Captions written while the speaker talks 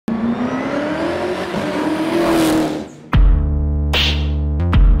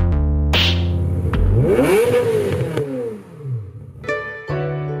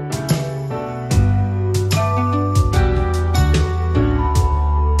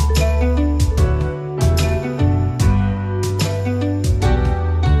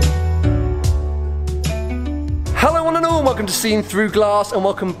Seen Through Glass, and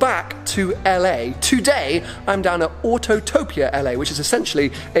welcome back to LA. Today I'm down at AutotopiaLA, which is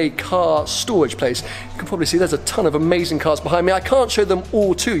essentially a car storage place. You can probably see there's a ton of amazing cars behind me. I can't show them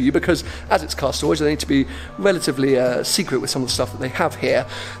all to you because as it's car storage they need to be relatively secret with some of the stuff that they have here.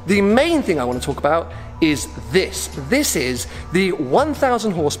 The main thing I want to talk about is this. This is the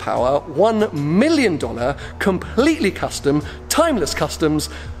 1,000 horsepower, $1 million, completely custom, timeless customs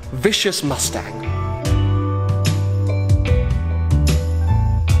Vicious Mustang.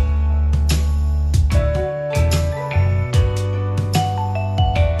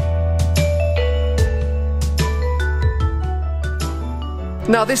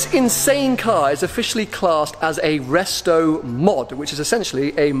 Now, this insane car is officially classed as a resto mod, which is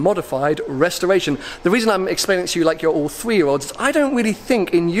essentially a modified restoration. The reason I'm explaining it to you like you're all 3-year-olds is I don't really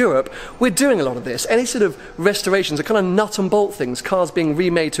think in Europe we're doing a lot of this. Any sort of restorations are kind of nut and bolt things, cars being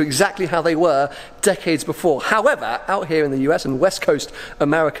remade to exactly how they were decades before. However, out here in the US and West Coast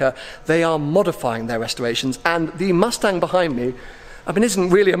America, they are modifying their restorations, and the Mustang behind me, I mean, isn't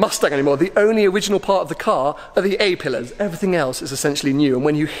really a Mustang anymore. The only original part of the car are the A-pillars. Everything else is essentially new. And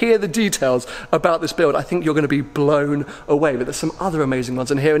when you hear the details about this build, I think you're going to be blown away. But there's some other amazing ones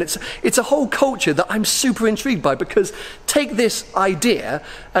in here. And it's a whole culture that I'm super intrigued by, because take this idea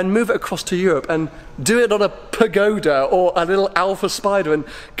and move it across to Europe and do it on a Pagoda or a little Alfa Spider. And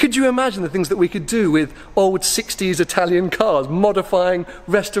could you imagine the things that we could do with old 60s Italian cars, modifying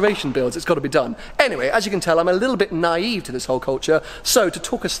restoration builds? It's got to be done. Anyway, as you can tell, I'm a little bit naive to this whole culture. So to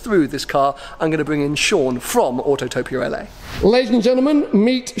talk us through this car, I'm going to bring in Sean from AutotopiaLA. Ladies and gentlemen,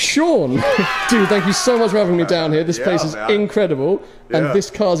 meet Sean. Dude, thank you so much for having me down here. This place is incredible. And this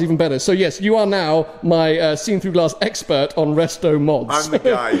car's even better. So yes, you are now my Seen Through Glass expert on resto mods. I'm the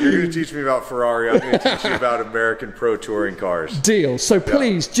guy. You're going to teach me about Ferrari. I'm going to teach you about American Pro Touring cars. Deal. So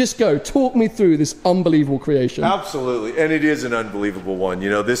please, just go. Talk me through this unbelievable creation. Absolutely. And it is an unbelievable one. You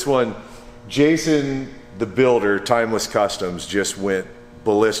know, this one, Jason, the builder, Timeless Customs, just went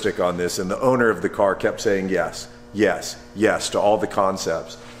ballistic on this. And the owner of the car kept saying yes, yes, yes to all the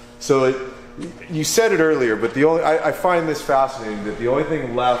concepts. So you said it earlier, but I find this fascinating that the only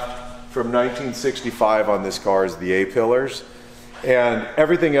thing left from 1965 on this car is the A-pillars, and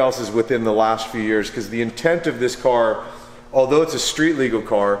everything else is within the last few years, because the intent of this car, although it's a street legal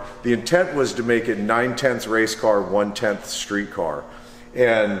car, the intent was to make it 9/10 race car, 1/10 street car,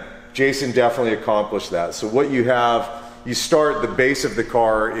 and Jason definitely accomplished that. So what you have, you start, the base of the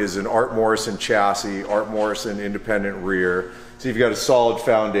car is an Art Morrison chassis, Art Morrison independent rear, so you've got a solid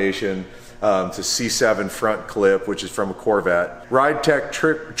foundation. It's a C7 front clip, which is from a Corvette. RideTech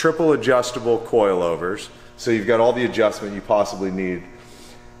triple adjustable coilovers, so you've got all the adjustment you possibly need.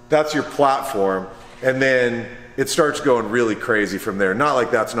 That's your platform, and then it starts going really crazy from there. Not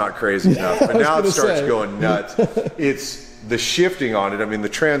like that's not crazy enough, but now it starts going nuts. It's the shifting on it. I mean, the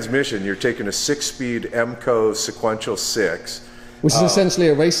transmission, you're taking a 6-speed MCO sequential 6. Which is essentially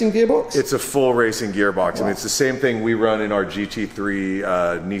a racing gearbox? It's a full racing gearbox. Wow. I mean, it's the same thing we run in our GT3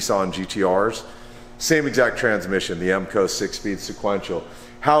 Nissan GTRs. Same exact transmission, the MCO 6-speed sequential.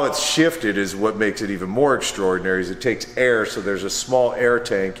 How it's shifted is what makes it even more extraordinary. Is it takes air, so there's a small air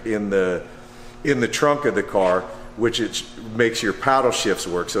tank in the trunk of the car, which it makes your paddle shifts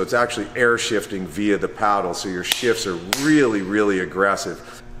work. So it's actually air shifting via the paddle, so your shifts are really, really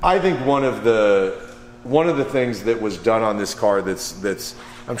aggressive. I think one of the things that was done on this car that's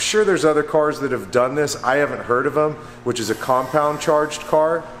I'm sure there's other cars that have done this, I haven't heard of them, which is a compound charged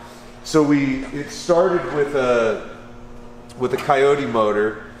car. So it started with a Coyote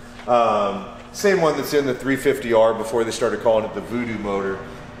motor, same one that's in the 350R before they started calling it the Voodoo motor.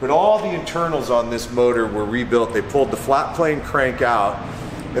 But all the internals on this motor were rebuilt. They pulled the flat plane crank out,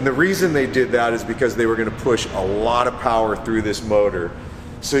 and the reason they did that is because they were going to push a lot of power through this motor.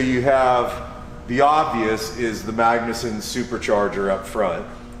 So you have, the obvious is the Magnuson supercharger up front.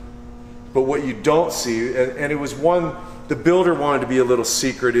 But what you don't see, and it was one, the builder wanted to be a little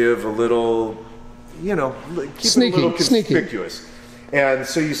secretive, a little, you know, keep it a little conspicuous. And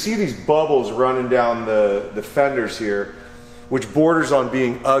so you see these bubbles running down the fenders here, which borders on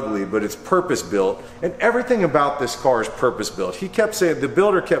being ugly, but it's purpose built. And everything about this car is purpose built. He kept saying, the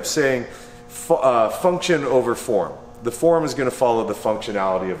builder kept saying, function over form. The form is going to follow the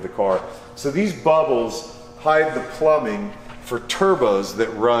functionality of the car. So these bubbles hide the plumbing for turbos that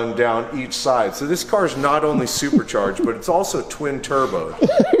run down each side. So this car is not only supercharged, but it's also twin turboed.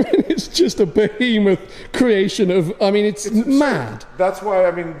 It's just a behemoth creation of, I mean, it's mad. That's why,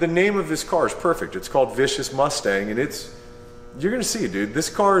 I mean, the name of this car is perfect. It's called Vicious Mustang, and you're gonna see, dude, this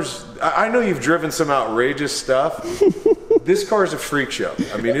car's, I know you've driven some outrageous stuff, This car is a freak show.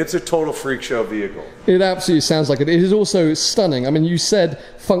 I mean, it's a total freak show vehicle. It absolutely sounds like it. It is also stunning. I mean, you said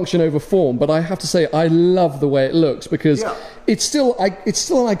function over form, but I have to say I love the way it looks because it's still an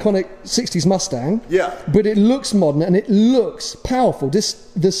iconic 60s Mustang. Yeah. But it looks modern and it looks powerful.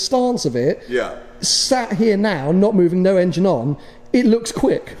 The stance of it. Yeah. Sat here now, not moving, no engine on. It looks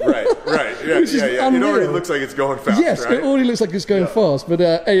quick. Right. Yeah. It already looks like it's going fast. Yes, right? It already looks like it's going fast. But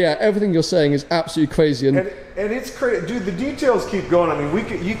yeah, everything you're saying is absolutely crazy. And it's crazy, dude. The details keep going. I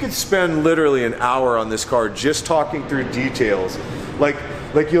mean, you could spend literally an hour on this car just talking through details. Like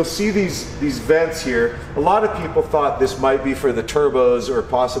you'll see these vents here. A lot of people thought this might be for the turbos or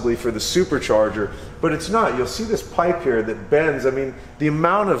possibly for the supercharger, but it's not. You'll see this pipe here that bends. I mean, the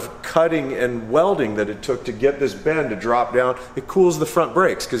amount of cutting and welding that it took to get this bend to drop down, it cools the front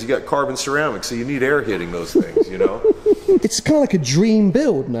brakes because you got carbon ceramic, so you need air hitting those things, you know? It's kind of like a dream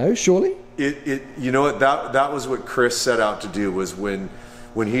build, no? Surely? You know what? That was what Chris set out to do, was when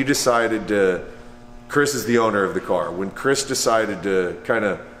he decided to. Chris is the owner of the car. When Chris decided to kind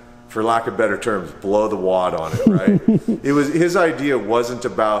of, for lack of better terms, blow the wad on it, right? His idea wasn't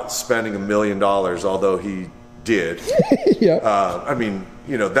about spending $1 million, although he did. Yeah. I mean,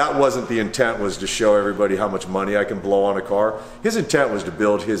 you know, that wasn't the intent, was to show everybody how much money I can blow on a car. His intent was to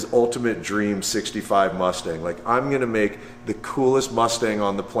build his ultimate dream 65 Mustang. Like, I'm going to make the coolest Mustang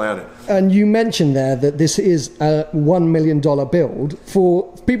on the planet. And you mentioned there that this is a $1 million build.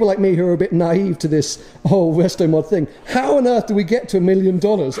 For people like me who are a bit naive to this whole resto mod thing, how on earth do we get to $1 million?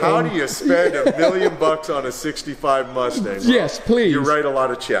 How do you spend $1 million on a 65 Mustang? Well, yes, please. You write a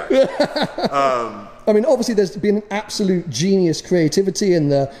lot of checks. I mean, obviously there's been an absolute genius creativity in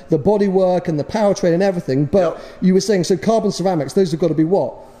the bodywork and the powertrain and everything, but you were saying, so carbon ceramics, those have got to be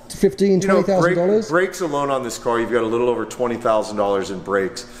what? $15,000, $20,000? Brakes alone on this car, you've got a little over $20,000 in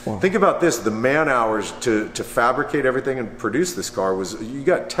brakes. Wow. Think about this, the man hours to fabricate everything and produce this car was, you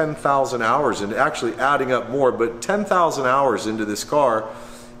got 10,000 hours, and actually adding up more, but 10,000 hours into this car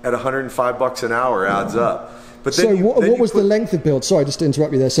at $105 an hour adds up. But then so what was the length of build? Sorry, just to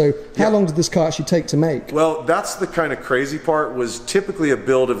interrupt you there. So how long did this car actually take to make? Well, that's the kind of crazy part, was typically a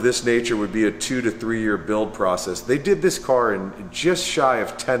build of this nature would be a 2 to 3 year build process. They did this car in just shy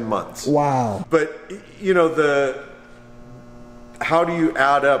of 10 months. Wow. But, you know, how do you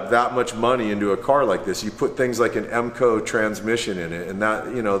add up that much money into a car like this? You put things like an MCO transmission in it, and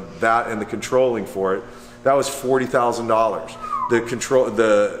that, you know, that and the controlling for it, that was $40,000. The control,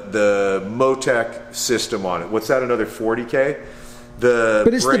 the Motec system on it. What's that? Another $40K. But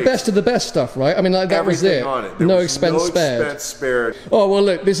it's the best of the best stuff, right? I mean, like, that was it. On it. No expense spared. Oh well,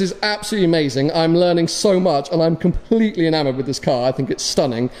 look, this is absolutely amazing. I'm learning so much, and I'm completely enamored with this car. I think it's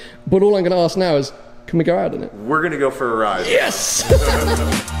stunning. But all I'm going to ask now is, can we go out in it? We're going to go for a ride. Yes.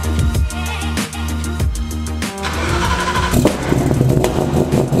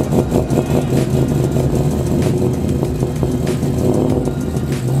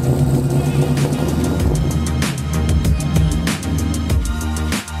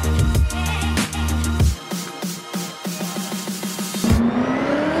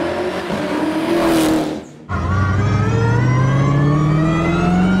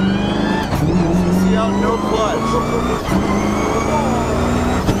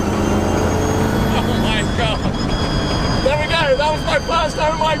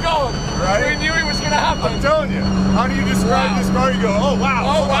 I'm telling you, how do you describe this car? You go, oh wow,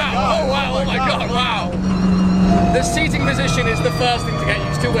 oh wow, oh my god, wow. The seating position is the first thing to get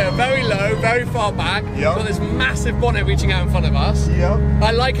used to. We're very low, very far back. We've got this massive bonnet reaching out in front of us.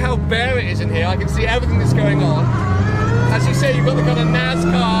 I like how bare it is in here. I can see everything that's going on. As you say, you've got the kind of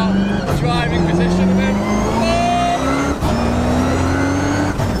NASCAR driving position and then,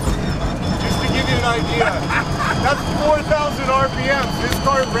 just to give you an idea, that's 4,000 RPMs. This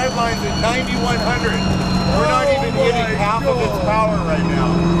car redlines at 9,100. We're not even hitting half of its power right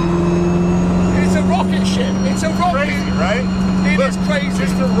now. It's a rocket ship. It's a rocket. Crazy, right? It is crazy.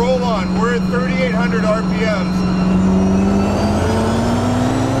 Just to roll on, we're at 3,800 RPMs.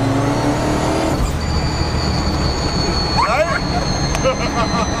 Right?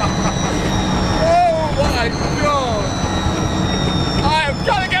 Oh my god! I am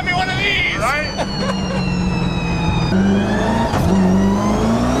gonna get me one of these! Right?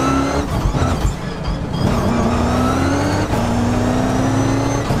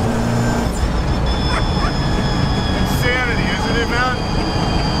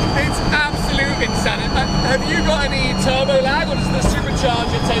 Have you got any turbo lag, or does the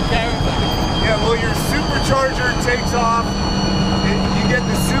supercharger take care of that? Yeah, well, your supercharger takes off. You get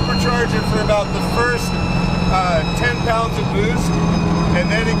the supercharger for about the first 10 pounds of boost, and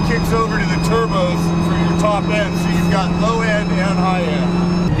then it kicks over to the turbos for your top end, so you've got low end and high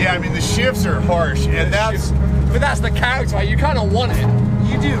end. Yeah, I mean the shifts are harsh, and but that's the character, right? You kind of want it.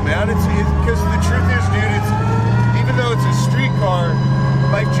 You do, man. It's because the truth is, dude, it's even though it's a street car,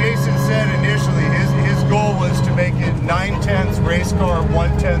 like Jason said initially, his goal was to make it 9/10 race car,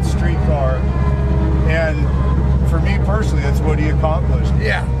 1/10 street car, and for me personally, that's what he accomplished.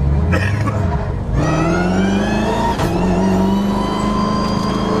 Yeah.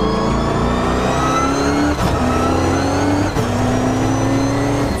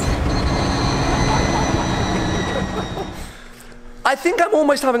 I think I'm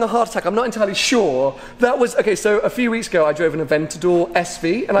almost having a heart attack. I'm not entirely sure. That was, okay, so a few weeks ago I drove an Aventador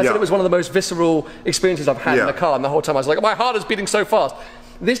SV, and I said it was one of the most visceral experiences I've had in a car, and the whole time I was like, my heart is beating so fast.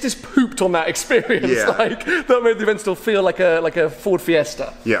 This just pooped on that experience. Like, that made the Aventador feel like a Ford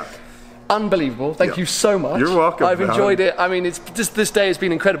Fiesta. Yeah. Unbelievable. Thank you so much. You're welcome. I've enjoyed it. I mean, it's just this day has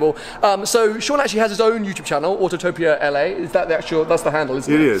been incredible. So Sean actually has his own YouTube channel, AutotopiaLA. Is that the actual? That's the handle,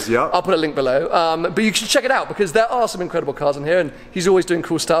 isn't it? It is. Yeah. I'll put a link below. But you should check it out because there are some incredible cars in here, and he's always doing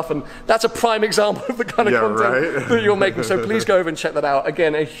cool stuff. And that's a prime example of the kind of content that you're making. So please go over and check that out.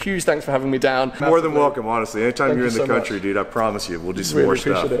 Again, a huge thanks for having me down. More than welcome, honestly. Anytime you're in the country, dude, I promise you, we'll do some more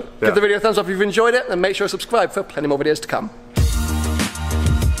stuff. Give the video a thumbs up if you've enjoyed it, and make sure to subscribe for plenty more videos to come.